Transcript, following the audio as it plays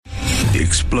The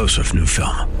explosive new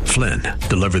film, Flynn,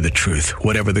 deliver the truth,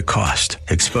 whatever the cost,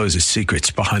 exposes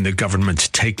secrets behind the government's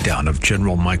takedown of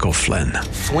General Michael Flynn.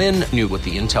 Flynn knew what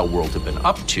the intel world had been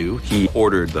up to. He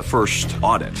ordered the first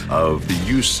audit of the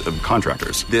use of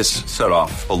contractors. This set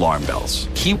off alarm bells.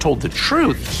 He told the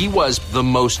truth. He was the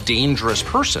most dangerous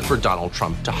person for Donald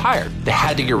Trump to hire. They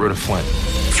had to get rid of Flynn.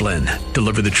 Flynn,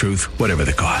 deliver the truth, whatever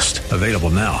the cost. Available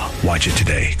now. Watch it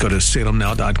today. Go to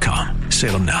salemnow.com.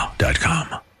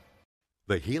 salemnow.com.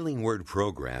 The Healing Word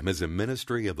program is a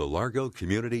ministry of the Largo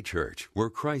Community Church where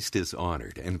Christ is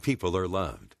honored and people are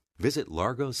loved. Visit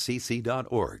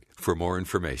largocc.org for more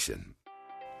information.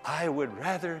 I would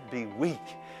rather be weak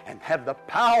and have the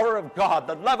power of God,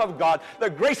 the love of God, the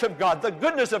grace of God, the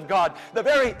goodness of God, the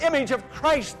very image of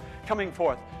Christ coming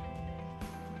forth.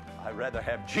 I'd rather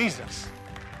have Jesus.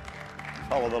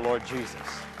 Follow the Lord Jesus.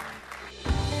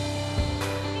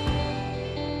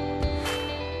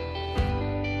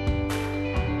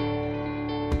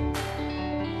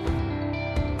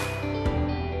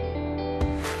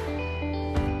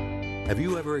 Have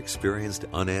you ever experienced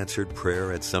unanswered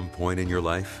prayer at some point in your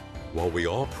life? While we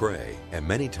all pray, and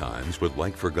many times would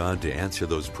like for God to answer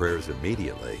those prayers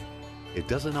immediately, it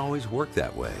doesn't always work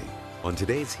that way. On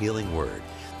today's Healing Word,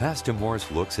 Pastor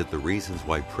Morris looks at the reasons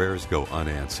why prayers go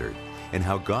unanswered and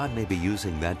how God may be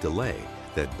using that delay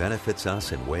that benefits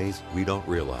us in ways we don't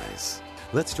realize.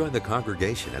 Let's join the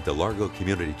congregation at the Largo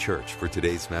Community Church for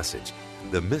today's message,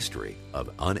 The Mystery of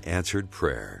Unanswered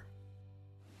Prayer.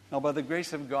 Now, by the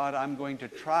grace of God, I'm going to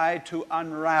try to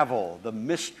unravel the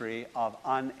mystery of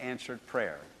unanswered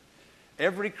prayer.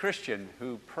 Every Christian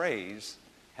who prays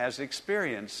has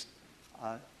experienced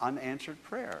unanswered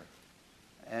prayer.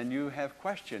 And you have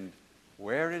questioned,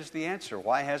 where is the answer?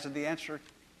 Why hasn't the answer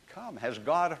come? Has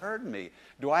God heard me?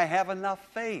 Do I have enough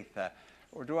faith?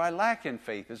 Or do I lack in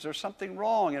faith? Is there something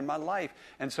wrong in my life?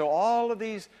 And so all of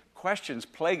these questions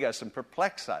plague us and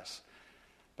perplex us.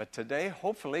 But today,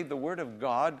 hopefully, the Word of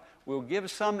God will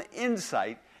give some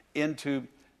insight into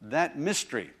that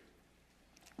mystery.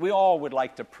 We all would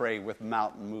like to pray with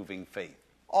mountain-moving faith.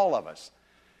 All of us.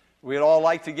 We'd all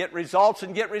like to get results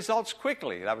and get results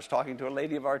quickly. I was talking to a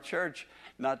lady of our church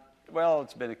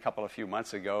it's been a few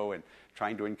months ago, and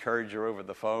trying to encourage her over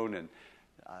the phone and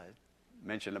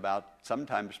mention about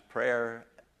sometimes prayer.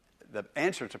 The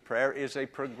answer to prayer is a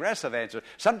progressive answer.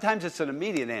 Sometimes it's an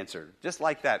immediate answer, just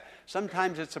like that.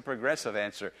 Sometimes it's a progressive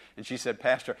answer. And she said,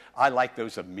 Pastor, I like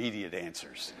those immediate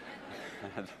answers.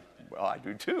 Well, I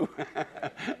do too.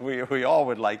 we all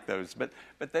would like those. But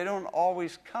they don't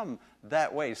always come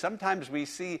that way. Sometimes we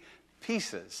see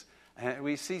pieces.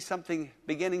 We see something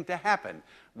beginning to happen.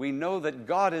 We know that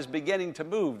God is beginning to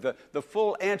move. The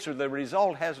full answer, the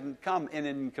result hasn't come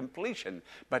in completion.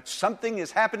 But something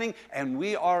is happening, and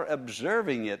we are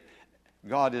observing it.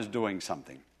 God is doing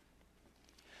something.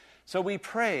 So we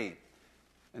pray.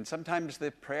 And sometimes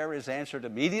the prayer is answered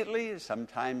immediately.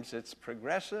 Sometimes it's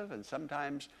progressive. And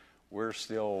sometimes we're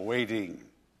still waiting.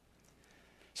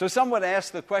 So some would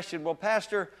ask the question, well,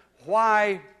 Pastor,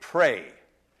 why pray?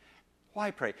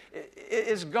 Why pray?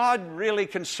 Is God really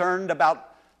concerned about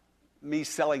me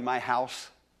selling my house?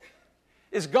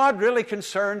 Is God really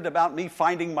concerned about me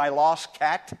finding my lost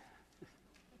cat?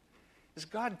 Is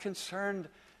God concerned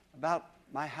about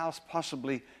my house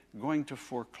possibly going to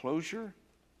foreclosure?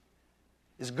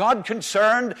 Is God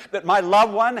concerned that my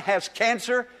loved one has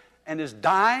cancer and is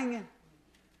dying?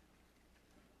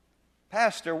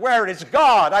 Pastor, where is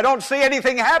God? I don't see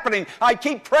anything happening. I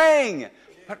keep praying.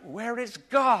 But where is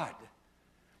God?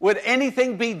 Would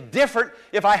anything be different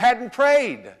if I hadn't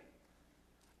prayed?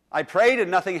 I prayed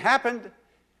and nothing happened.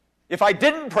 If I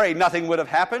didn't pray, nothing would have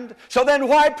happened. So then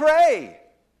why pray?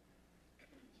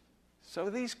 So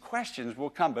these questions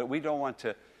will come, but we don't want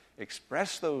to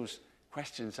express those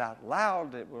questions out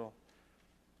loud. It will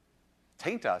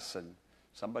taint us, and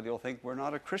somebody will think we're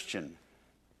not a Christian.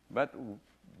 But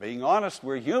being honest,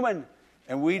 we're human,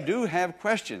 and we do have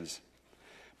questions.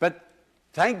 But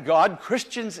thank God,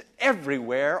 Christians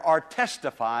everywhere are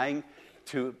testifying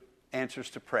to answers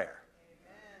to prayer.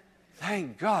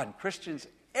 Thank God, Christians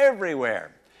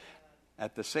everywhere.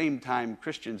 At the same time,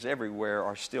 Christians everywhere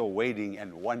are still waiting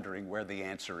and wondering where the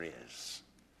answer is.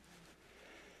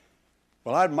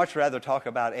 Well, I'd much rather talk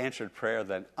about answered prayer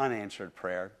than unanswered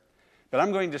prayer. But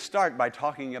I'm going to start by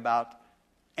talking about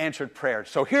answered prayer.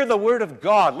 So hear the Word of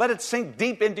God. Let it sink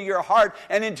deep into your heart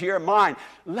and into your mind.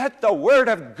 Let the Word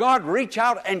of God reach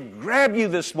out and grab you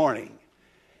this morning.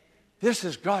 This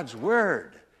is God's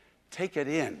Word. Take it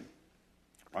in.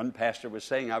 One pastor was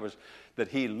saying that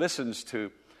he listens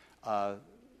to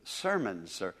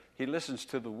sermons, or he listens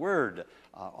to the Word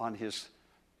on his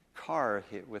car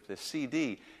with the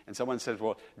CD, and someone says,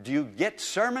 well, do you get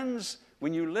sermons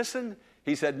when you listen?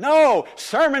 He said, no,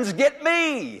 sermons get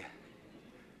me.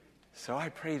 So I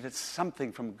pray that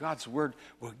something from God's Word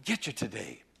will get you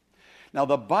today. Now,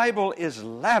 the Bible is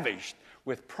lavished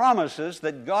with promises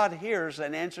that God hears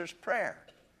and answers prayer.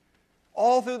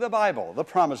 All through the Bible, the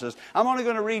promises. I'm only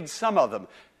going to read some of them.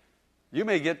 You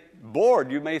may get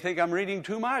bored. You may think I'm reading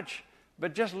too much.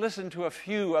 But just listen to a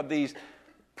few of these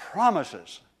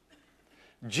promises.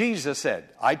 Jesus said,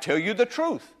 I tell you the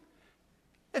truth.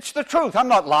 It's the truth. I'm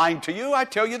not lying to you. I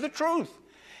tell you the truth.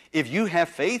 If you have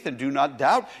faith and do not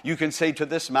doubt, you can say to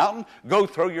this mountain, go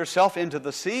throw yourself into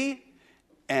the sea,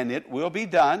 and it will be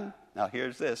done. Now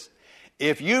here's this.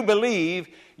 If you believe,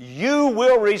 you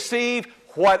will receive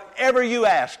whatever you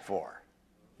ask for.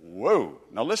 Whoa.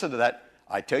 Now listen to that.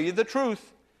 I tell you the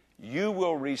truth. You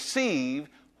will receive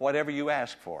whatever you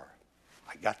ask for.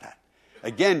 I got that.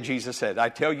 Again, Jesus said, I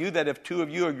tell you that if two of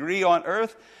you agree on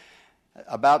earth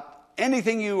about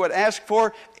anything you would ask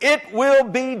for, it will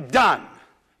be done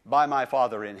by my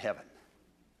Father in heaven.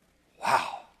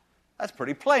 Wow. That's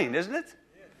pretty plain, isn't it?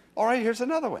 All right, here's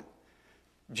another one.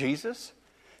 Jesus,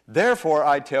 therefore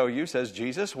I tell you, says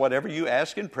Jesus, whatever you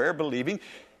ask in prayer, believing,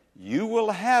 you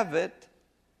will have it.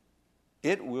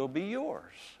 It will be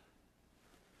yours.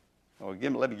 Oh,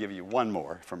 let me give you one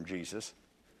more from Jesus.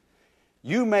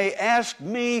 You may ask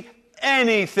me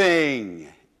anything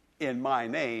in my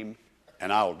name,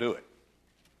 and I'll do it.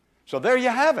 So there you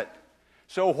have it.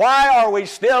 So why are we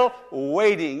still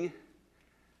waiting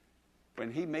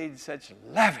when he made such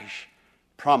lavish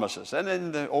promises? And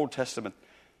in the Old Testament.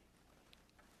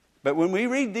 But when we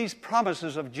read these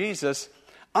promises of Jesus,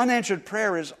 unanswered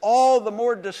prayer is all the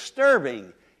more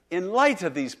disturbing in light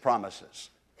of these promises.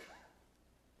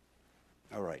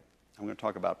 All right, I'm going to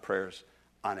talk about prayers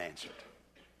unanswered.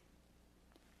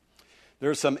 There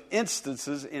are some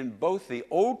instances in both the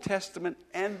Old Testament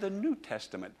and the New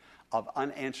Testament of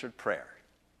unanswered prayer.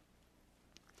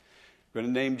 I'm going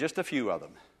to name just a few of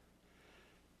them.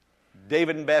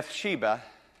 David and Bathsheba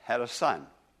had a son.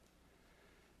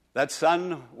 That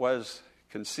son was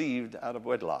conceived out of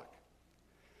wedlock.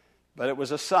 But it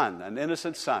was a son, an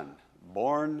innocent son,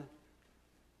 born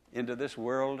into this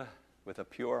world with a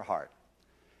pure heart.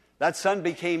 That son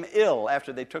became ill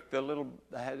after they took the little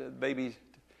baby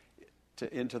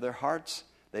into their hearts.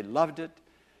 They loved it.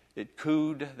 It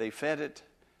cooed. They fed it.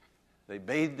 They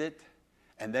bathed it.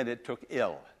 And then it took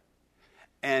ill.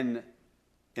 And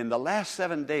in the last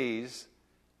 7 days,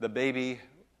 the baby's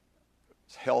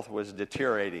health was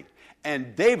deteriorating.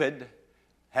 And David,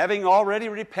 having already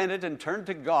repented and turned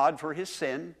to God for his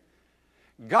sin,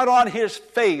 got on his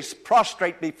face,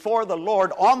 prostrate before the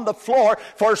Lord on the floor.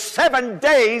 For 7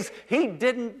 days, he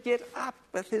didn't get up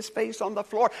with his face on the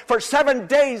floor. For 7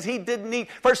 days, he didn't eat.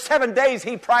 For 7 days,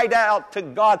 he cried out to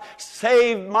God,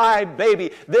 save my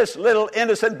baby, this little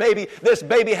innocent baby. This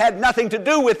baby had nothing to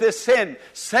do with this sin.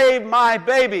 Save my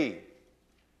baby.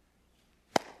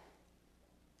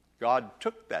 God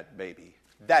took that baby.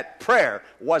 That prayer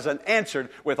wasn't answered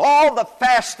with all the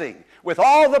fasting, with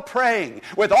all the praying,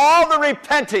 with all the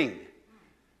repenting.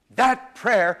 That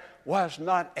prayer was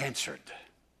not answered.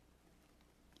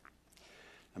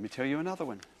 Let me tell you another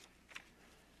one.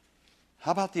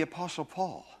 How about the Apostle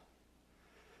Paul?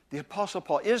 The Apostle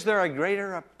Paul. Is there a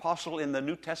greater apostle in the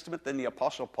New Testament than the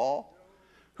Apostle Paul,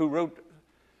 who wrote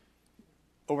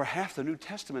over half the New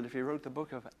Testament if he wrote the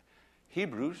book of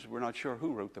Hebrews? We're not sure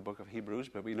who wrote the book of Hebrews,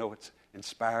 but we know it's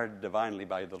inspired divinely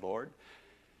by the Lord,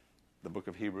 the book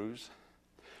of Hebrews.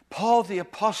 Paul the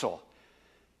Apostle,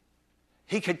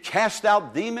 he could cast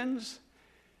out demons.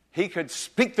 He could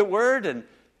speak the word and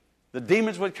the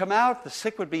demons would come out. The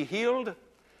sick would be healed.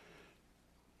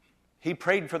 He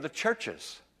prayed for the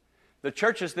churches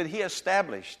that he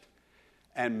established.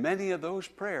 And many of those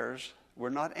prayers were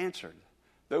not answered.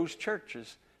 Those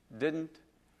churches didn't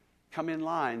come in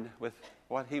line with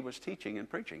what he was teaching and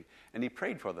preaching, and he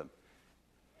prayed for them.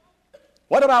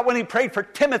 What about when he prayed for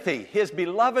Timothy, his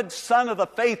beloved son of the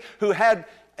faith who had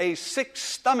a sick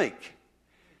stomach?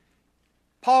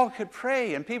 Paul could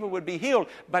pray and people would be healed,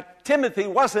 but Timothy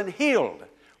wasn't healed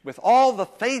with all the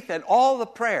faith and all the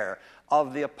prayer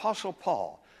of the Apostle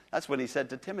Paul. That's when he said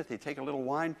to Timothy, take a little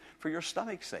wine for your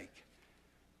stomach's sake.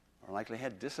 Or likely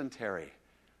had dysentery,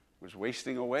 was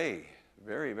wasting away,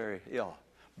 very, very ill.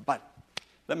 But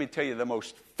let me tell you the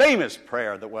most famous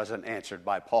prayer that wasn't answered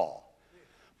by Paul.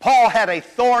 Paul had a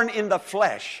thorn in the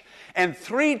flesh, and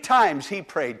 3 times he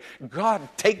prayed, God,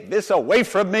 take this away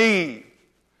from me.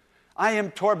 I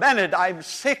am tormented, I'm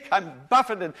sick, I'm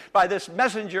buffeted by this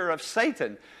messenger of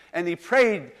Satan. And he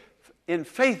prayed in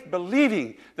faith,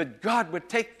 believing that God would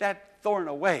take that thorn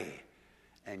away.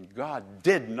 And God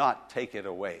did not take it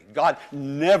away. God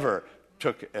never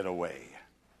took it away.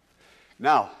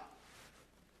 Now,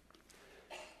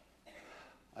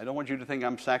 I don't want you to think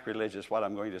I'm sacrilegious what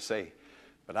I'm going to say,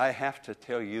 but I have to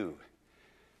tell you,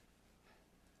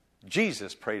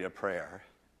 Jesus prayed a prayer,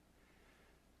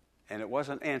 and it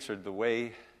wasn't answered the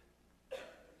way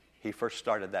he first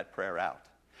started that prayer out.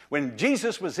 When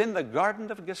Jesus was in the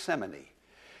Garden of Gethsemane,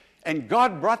 and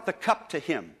God brought the cup to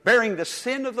him, bearing the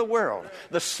sin of the world,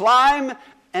 the slime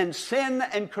and sin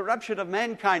and corruption of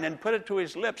mankind, and put it to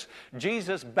his lips,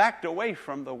 Jesus backed away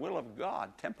from the will of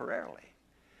God temporarily.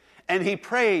 And he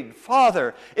prayed,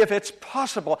 Father, if it's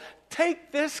possible,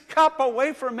 take this cup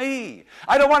away from me.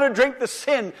 I don't want to drink the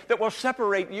sin that will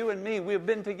separate you and me. We have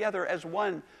been together as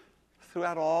one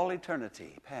throughout all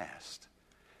eternity past.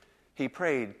 He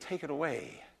prayed, take it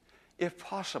away. If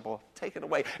possible, take it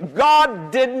away.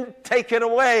 God didn't take it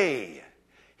away.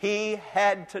 He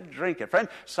had to drink it. Friend,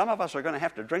 some of us are going to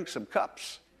have to drink some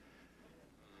cups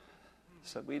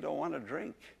that we don't want to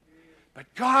drink. But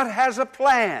God has a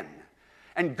plan.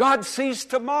 And God sees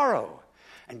tomorrow.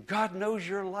 And God knows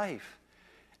your life.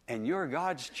 And you're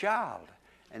God's child.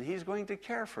 And He's going to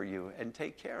care for you and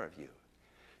take care of you.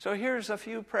 So here's a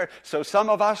few prayers. So some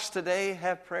of us today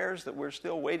have prayers that we're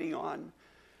still waiting on.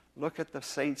 Look at the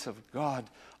saints of God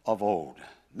of old.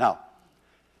 Now,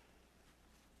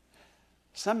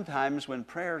 sometimes when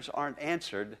prayers aren't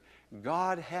answered,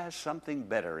 God has something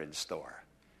better in store.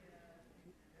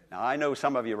 Now, I know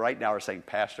some of you right now are saying,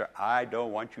 Pastor, I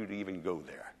don't want you to even go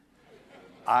there.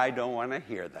 I don't want to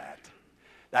hear that.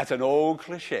 That's an old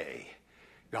cliche.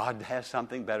 God has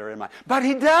something better in mind. But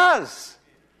He does.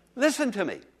 Listen to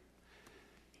me.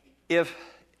 If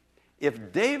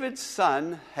David's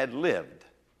son had lived,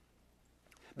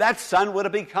 that son would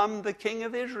have become the king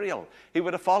of Israel. He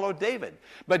would have followed David.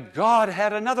 But God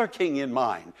had another king in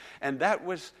mind, and that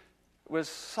was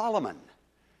Solomon.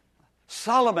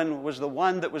 Solomon was the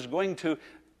one that was going to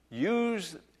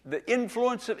use the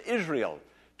influence of Israel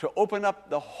to open up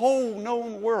the whole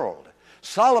known world.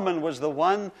 Solomon was the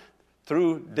one,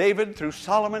 through David, through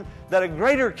Solomon, that a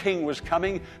greater king was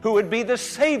coming who would be the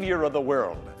Savior of the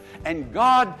world. And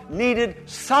God needed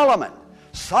Solomon.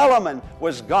 Solomon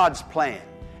was God's plan.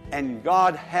 And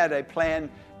God had a plan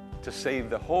to save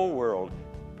the whole world,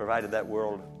 provided that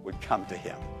world would come to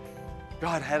Him.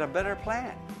 God had a better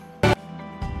plan.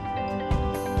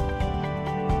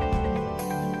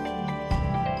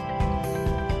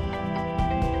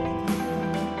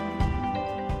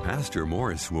 Pastor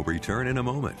Morris will return in a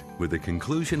moment with the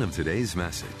conclusion of today's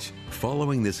message,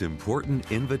 following this important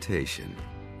invitation.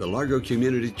 The Largo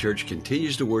Community Church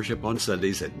continues to worship on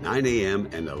Sundays at 9 a.m.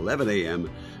 and 11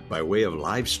 a.m. by way of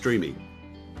live streaming.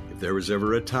 If there was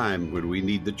ever a time when we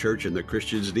need the church and the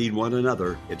Christians need one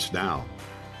another, it's now.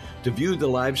 To view the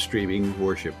live streaming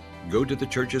worship, go to the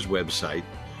church's website,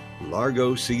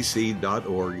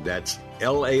 largocc.org. That's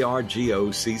largocc.org.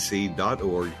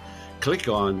 Click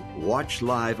on Watch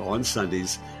Live on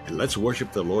Sundays, and let's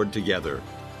worship the Lord together.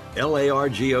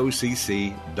 largocc.org.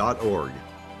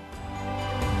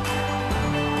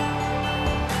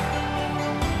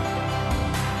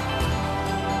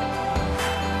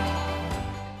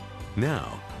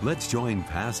 Now, let's join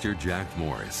Pastor Jack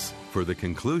Morris for the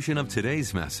conclusion of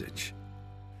today's message.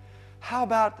 How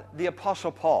about the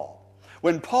Apostle Paul?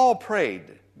 When Paul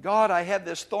prayed, God, I have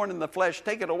this thorn in the flesh,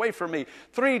 take it away from me.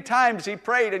 3 times he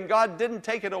prayed and God didn't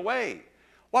take it away.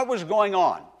 What was going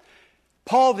on?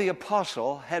 Paul the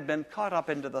Apostle had been caught up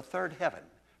into the third heaven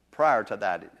prior to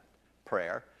that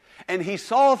prayer, and he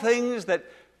saw things that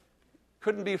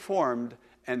couldn't be formed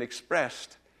and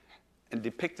expressed and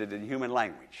depicted in human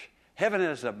language.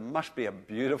 Heaven must be a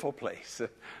beautiful place.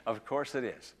 Of course it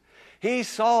is. He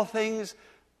saw things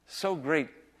so great,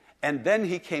 and then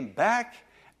he came back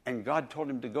and God told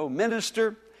him to go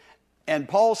minister. And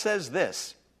Paul says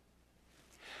this.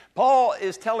 Paul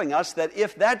is telling us that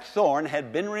if that thorn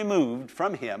had been removed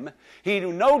from him, he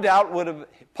no doubt would have,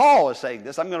 Paul is saying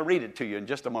this, I'm going to read it to you in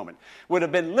just a moment, would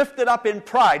have been lifted up in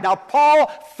pride. Now, Paul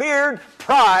feared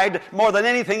pride more than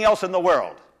anything else in the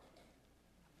world.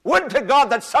 Would to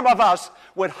God that some of us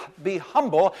would be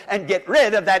humble and get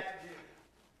rid of that,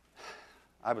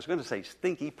 I was going to say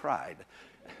stinky pride.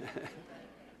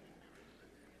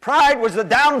 Pride was the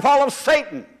downfall of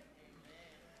Satan.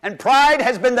 And pride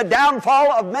has been the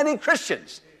downfall of many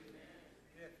Christians.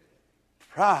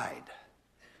 Pride.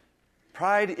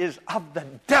 Pride is of the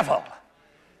devil.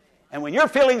 And when your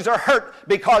feelings are hurt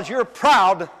because you're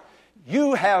proud,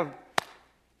 you have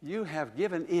You have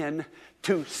given in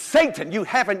to Satan. You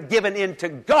haven't given in to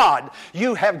God.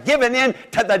 You have given in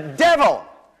to the devil.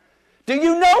 Do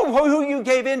you know who you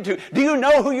gave in to? Do you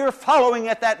know who you're following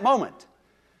at that moment?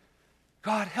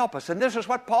 God help us. And this is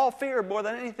what Paul feared more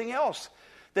than anything else,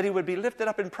 that he would be lifted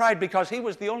up in pride, because he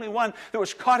was the only one that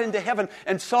was caught into heaven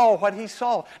and saw what he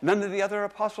saw. None of the other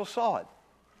apostles saw it.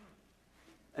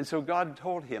 And so God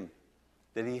told him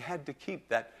that he had to keep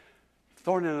that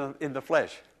thorn in the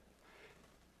flesh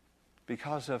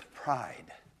because of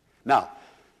pride. Now,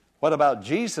 what about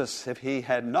Jesus if he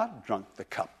had not drunk the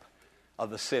cup of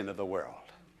the sin of the world?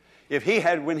 If he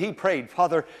had, when he prayed,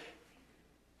 Father,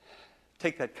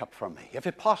 take that cup from me, if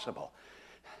it's possible.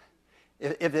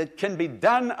 If it can be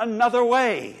done another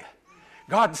way.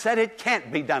 God said it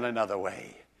can't be done another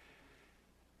way.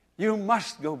 You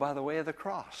must go by the way of the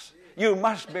cross. You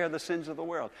must bear the sins of the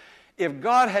world. If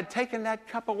God had taken that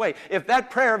cup away, if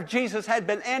that prayer of Jesus had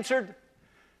been answered,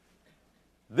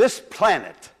 this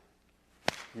planet,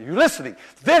 you listening,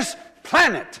 this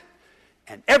planet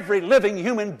and every living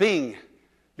human being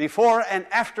before and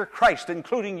after Christ,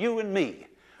 including you and me,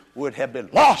 would have been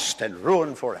lost and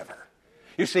ruined forever.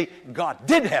 You see, God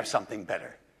did have something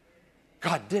better.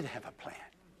 God did have a plan.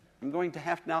 I'm going to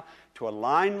have now to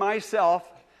align myself.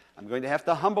 I'm going to have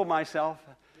to humble myself.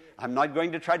 I'm not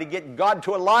going to try to get God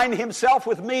to align himself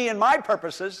with me and my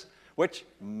purposes, which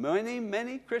many,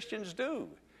 many Christians do.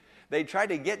 They try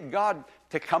to get God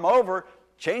to come over,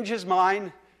 change his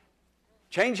mind,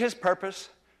 change his purpose,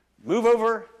 move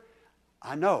over.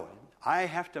 I know. I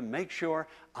have to make sure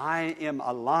I am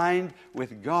aligned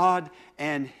with God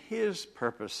and his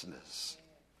purposes.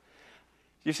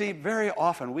 You see, very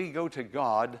often we go to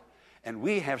God and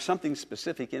we have something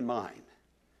specific in mind.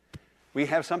 We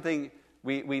have something,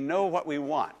 we know what we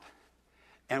want,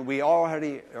 and we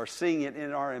already are seeing it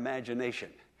in our imagination.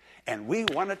 And we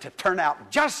want it to turn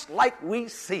out just like we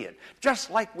see it,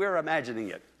 just like we're imagining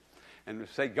it. And we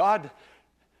say, God,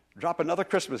 drop another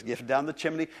Christmas gift down the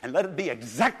chimney and let it be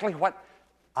exactly what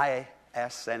I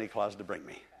asked Santa Claus to bring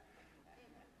me.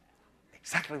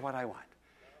 Exactly what I want.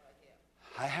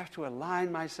 I have to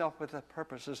align myself with the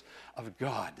purposes of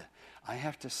God. I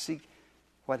have to seek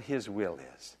what his will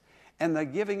is. And the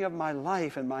giving of my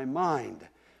life and my mind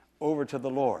over to the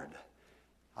Lord,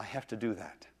 I have to do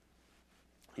that.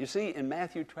 You see, in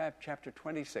Matthew chapter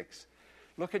 26,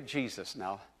 look at Jesus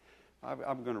now.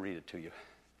 I'm going to read it to you.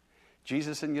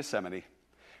 Jesus in Gethsemane,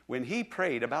 when he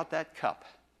prayed about that cup,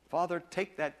 Father,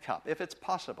 take that cup, if it's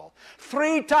possible.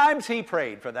 3 times he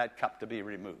prayed for that cup to be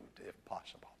removed, if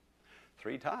possible.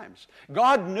 3 times.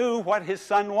 God knew what his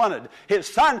son wanted. His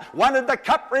son wanted the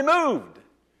cup removed.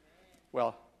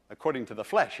 Well, according to the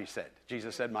flesh, he said.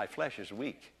 Jesus said, my flesh is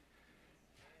weak.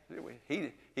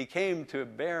 He came to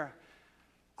bear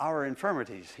our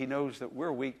infirmities. He knows that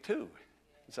we're weak too.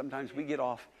 Sometimes we get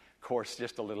off course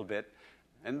just a little bit.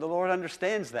 And the Lord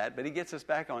understands that, but he gets us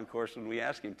back on course when we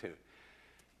ask him to.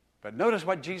 But notice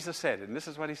what Jesus said, and this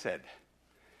is what he said.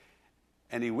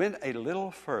 And he went a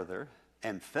little further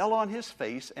and fell on his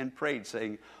face and prayed,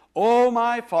 saying, O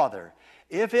my Father,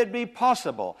 if it be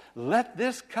possible, let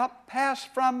this cup pass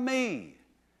from me.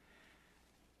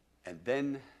 And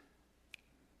then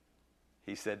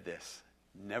he said this,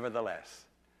 nevertheless,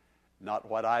 not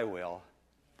what I will,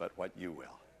 but what you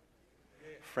will.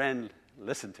 Friend,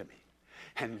 listen to me.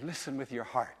 And listen with your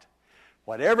heart.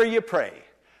 Whatever you pray,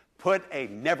 put a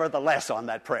nevertheless on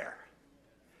that prayer.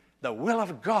 The will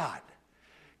of God.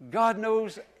 God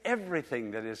knows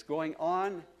everything that is going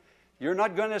on. You're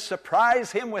not going to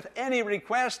surprise him with any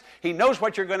request. He knows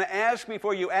what you're going to ask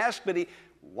before you ask, but he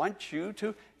wants you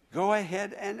to go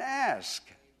ahead and ask.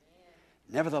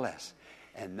 Nevertheless.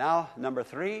 And now, number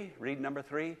 3, read number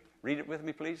 3. Read it with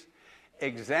me, please.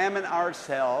 Examine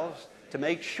ourselves to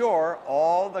make sure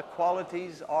all the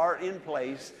qualities are in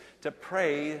place to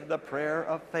pray the prayer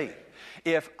of faith.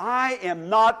 If I am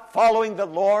not following the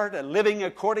Lord and living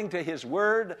according to his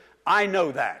word, I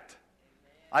know that.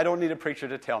 I don't need a preacher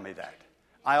to tell me that.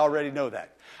 I already know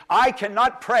that. I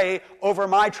cannot pray over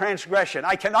my transgression.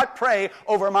 I cannot pray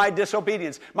over my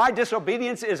disobedience. My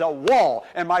disobedience is a wall,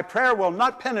 and my prayer will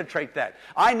not penetrate that.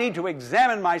 I need to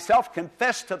examine myself,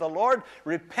 confess to the Lord,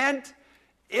 repent.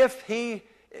 If he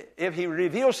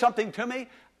reveals something to me,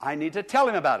 I need to tell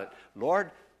him about it.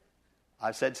 Lord,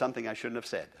 I've said something I shouldn't have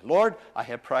said. Lord, I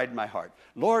have pride in my heart.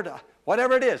 Lord,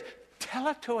 whatever it is, tell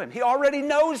it to him. He already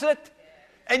knows it,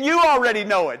 and you already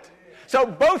know it. So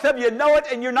both of you know it,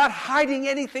 and you're not hiding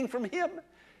anything from him,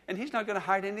 and he's not going to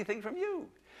hide anything from you.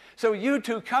 So you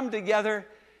two come together,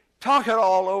 talk it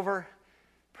all over,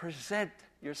 present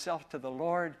yourself to the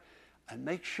Lord, and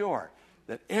make sure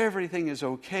that everything is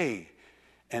okay.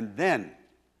 And then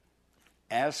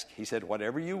ask, he said,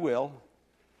 whatever you will,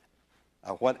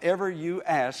 whatever you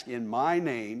ask in my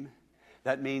name,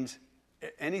 that means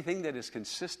anything that is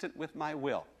consistent with my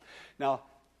will. Now,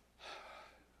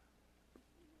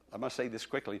 I must say this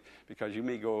quickly because you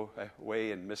may go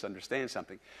away and misunderstand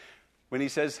something. When he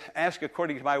says, ask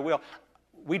according to my will,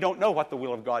 we don't know what the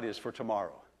will of God is for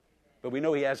tomorrow, but we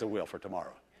know he has a will for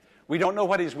tomorrow. We don't know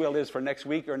what his will is for next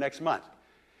week or next month.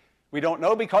 We don't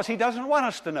know because he doesn't want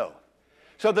us to know.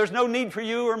 So there's no need for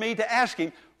you or me to ask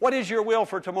him, what is your will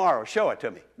for tomorrow? Show it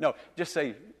to me. No, just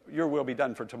say, your will be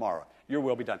done for tomorrow. Your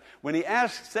will be done. When he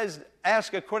says,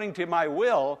 ask according to my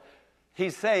will,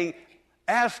 he's saying,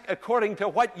 ask according to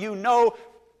what you know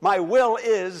my will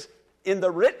is in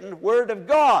the written Word of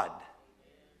God.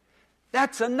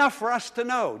 That's enough for us to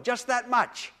know, just that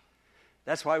much.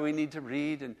 That's why we need to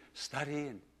read and study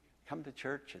and come to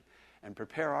church and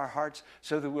prepare our hearts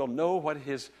so that we'll know what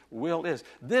his will is.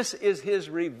 This is his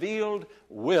revealed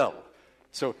will.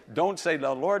 So don't say,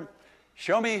 Lord,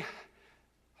 show me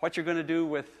what you're going to do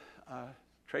with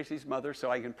Tracy's mother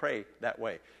so I can pray that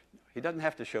way. He doesn't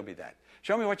have to show me that.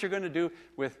 Show me what you're going to do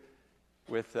with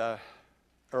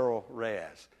Earl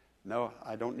Reyes. No,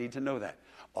 I don't need to know that.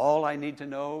 All I need to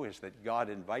know is that God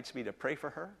invites me to pray for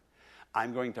her.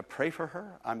 I'm going to pray for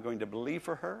her. I'm going to believe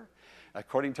for her.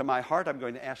 According to my heart, I'm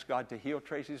going to ask God to heal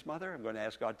Tracy's mother. I'm going to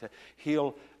ask God to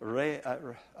heal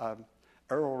Earl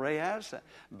Reyes.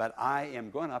 But I am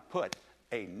going to put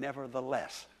a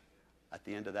nevertheless at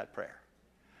the end of that prayer.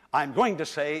 I'm going to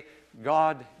say,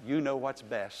 God, you know what's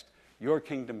best. Your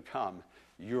kingdom come.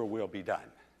 Your will be done.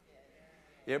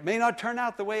 It may not turn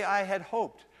out the way I had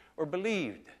hoped or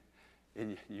believed.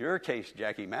 In your case,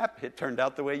 Jackie Mapp, it turned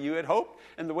out the way you had hoped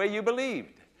and the way you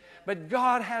believed. But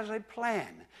God has a plan.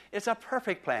 It's a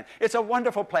perfect plan. It's a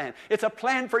wonderful plan. It's a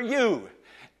plan for you.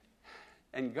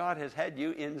 And God has had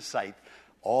you in sight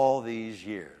all these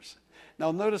years.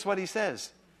 Now notice what he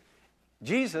says.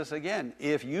 Jesus, again,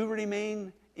 if you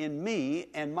remain in me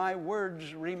and my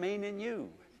words remain in you.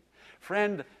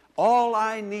 Friend, all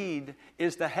I need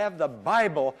is to have the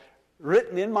Bible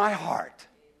written in my heart.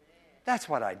 That's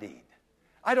what I need.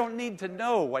 I don't need to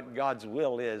know what God's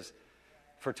will is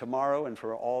for tomorrow and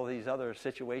for all these other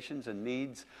situations and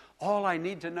needs. All I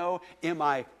need to know, am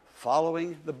I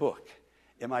following the book?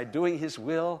 Am I doing his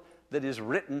will that is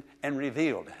written and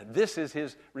revealed? This is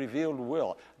his revealed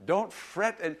will. Don't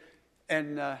fret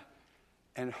and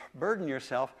burden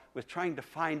yourself with trying to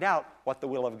find out what the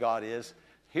will of God is.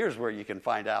 Here's where you can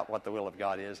find out what the will of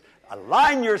God is.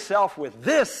 Align yourself with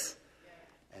this,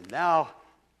 and now,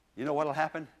 you know what will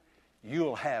happen?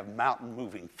 You'll have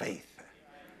mountain-moving faith.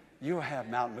 You'll have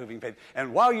mountain-moving faith.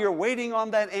 And while you're waiting on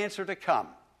that answer to come,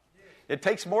 it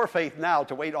takes more faith now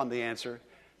to wait on the answer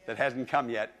that hasn't come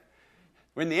yet.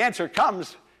 When the answer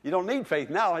comes, you don't need faith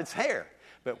now, it's here.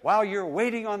 But while you're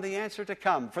waiting on the answer to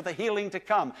come, for the healing to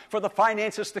come, for the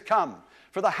finances to come,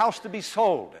 for the house to be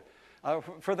sold,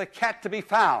 for the cat to be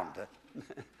found,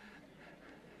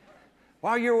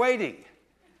 while you're waiting,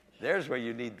 there's where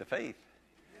you need the faith.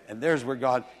 And there's where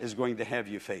God is going to have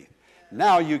you faith.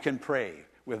 Now you can pray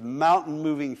with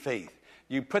mountain-moving faith.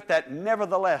 You put that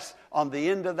nevertheless on the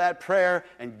end of that prayer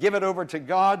and give it over to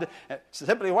God.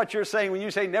 Simply what you're saying, when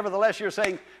you say nevertheless, you're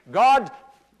saying, God,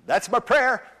 that's my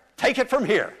prayer. Take it from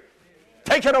here.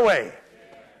 Take it away.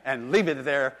 And leave it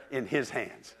there in his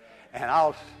hands. And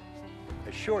I'll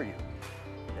assure you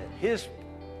that his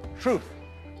truth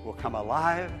will come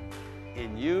alive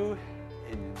in you,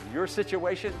 in your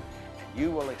situation, and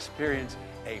you will experience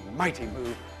a mighty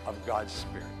move of God's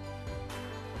Spirit.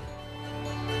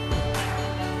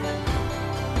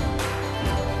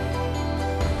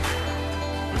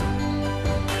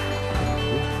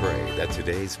 Pray that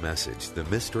today's message, The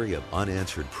Mystery of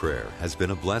Unanswered Prayer, has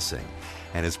been a blessing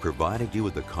and has provided you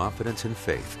with the confidence and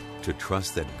faith to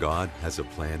trust that God has a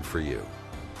plan for you.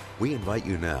 We invite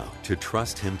you now to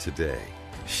trust him today.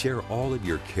 Share all of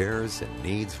your cares and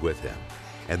needs with him,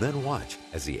 and then watch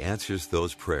as he answers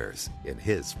those prayers in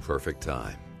his perfect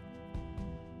time.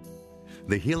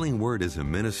 The Healing Word is a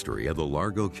ministry of the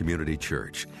Largo Community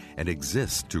Church and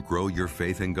exists to grow your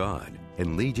faith in God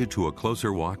and lead you to a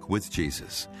closer walk with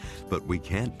Jesus. But we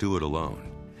can't do it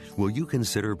alone. Will you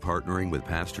consider partnering with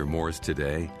Pastor Morris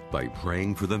today by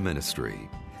praying for the ministry?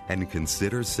 And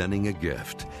consider sending a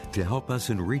gift to help us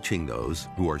in reaching those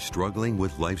who are struggling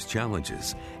with life's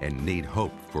challenges and need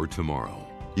hope for tomorrow.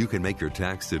 You can make your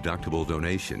tax-deductible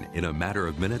donation in a matter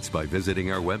of minutes by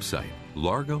visiting our website,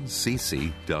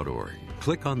 largocc.org.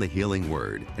 Click on the Healing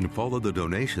Word and follow the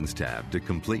Donations tab to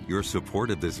complete your support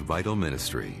of this vital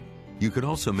ministry. You can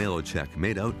also mail a check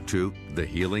made out to The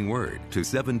Healing Word to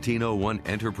 1701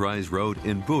 Enterprise Road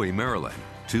in Bowie, Maryland,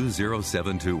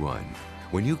 20721.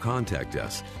 When you contact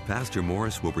us, Pastor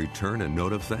Morris will return a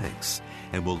note of thanks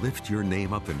and will lift your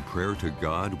name up in prayer to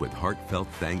God with heartfelt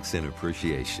thanks and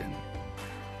appreciation.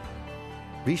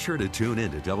 Be sure to tune in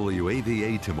to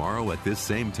WAVA tomorrow at this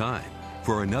same time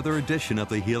for another edition of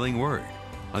The Healing Word.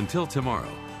 Until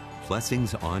tomorrow,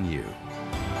 blessings on you.